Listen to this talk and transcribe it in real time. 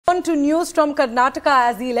On to news from Karnataka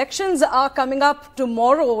as the elections are coming up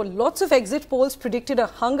tomorrow. Lots of exit polls predicted a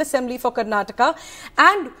hung assembly for Karnataka,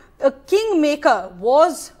 and a kingmaker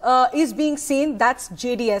is being seen. That's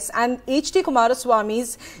JDS, and H.D.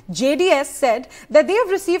 Kumaraswamy's JDS said that they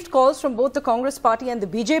have received calls from both the Congress party and the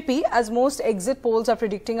BJP, as most exit polls are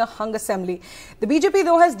predicting a hung assembly. The BJP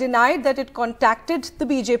though has denied that it contacted the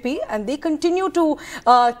BJP, and they continue to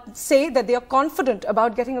say that they are confident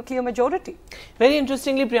about getting a clear majority. Very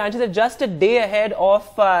interestingly, Priyanshi, that just a day ahead of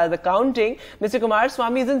the counting, Mr.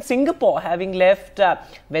 Kumaraswamy is in Singapore, having left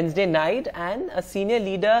Wednesday night, and a senior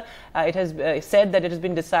leader it has said that it has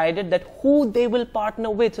been decided that who they will partner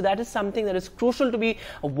with. So that is something that is crucial to be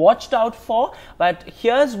watched out for. But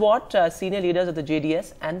here's what senior leaders of the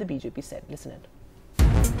JDS and the BJP said. Listen in.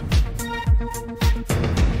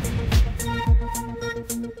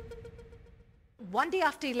 One day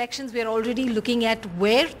after elections, we are already looking at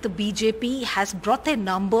where the BJP has brought their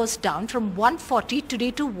numbers down from 140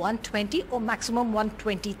 today to 120 or maximum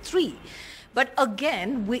 123. But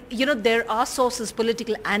again, there are sources,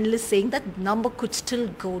 political analysts saying that number could still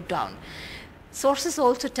go down. Sources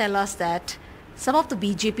also tell us that some of the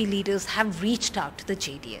BJP leaders have reached out to the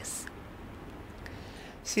JDS.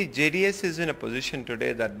 See, JDS is in a position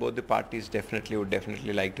today that both the parties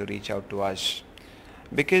would like to reach out to us,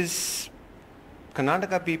 because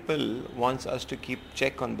Karnataka people wants us to keep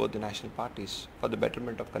check on both the national parties for the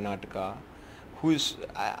betterment of Karnataka.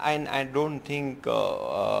 I don't think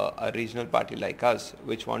a regional party like us,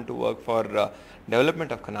 which want to work for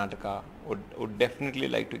development of Karnataka, would definitely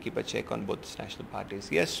like to keep a check on both national parties.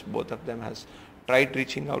 Yes, both of them has tried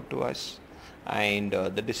reaching out to us, and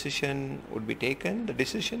the decision would be taken. The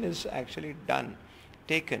decision is actually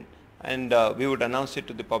taken, and we would announce it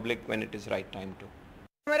to the public when it is right time to.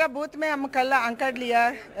 हमारा booth में हम कल अंकड़ लिया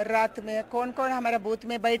रात में कौन-कौन हमारा booth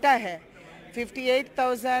में बैठा है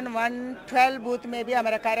 58,112 बूथ में भी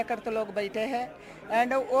हमारा कार्यकर्ता लोग बैठे हैं,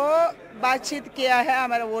 एंड वो बातचीत किया है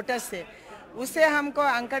हमारे वोटर्स से, उससे हमको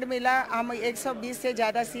अंकड़ मिला हम 120 से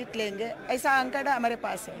ज़्यादा सीट लेंगे, ऐसा अंकड़ हमारे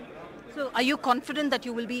पास है. So are you confident that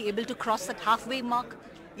you will be able to cross that halfway mark?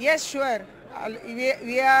 Yes, sure.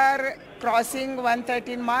 We are crossing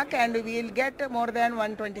 113 mark and we will get more than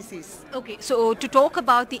 120 seats. Okay, so to talk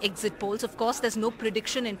about the exit polls, of course, there's no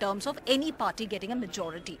prediction in terms of any party getting a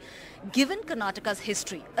majority. Given Karnataka's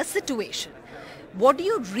history, a situation, what do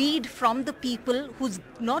you read from the people who's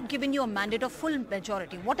not given you a mandate of full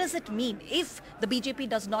majority? What does it mean if the BJP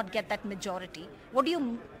does not get that majority? What do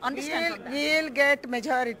you understand from that? We will get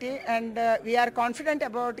majority, and we are confident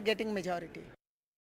about getting majority.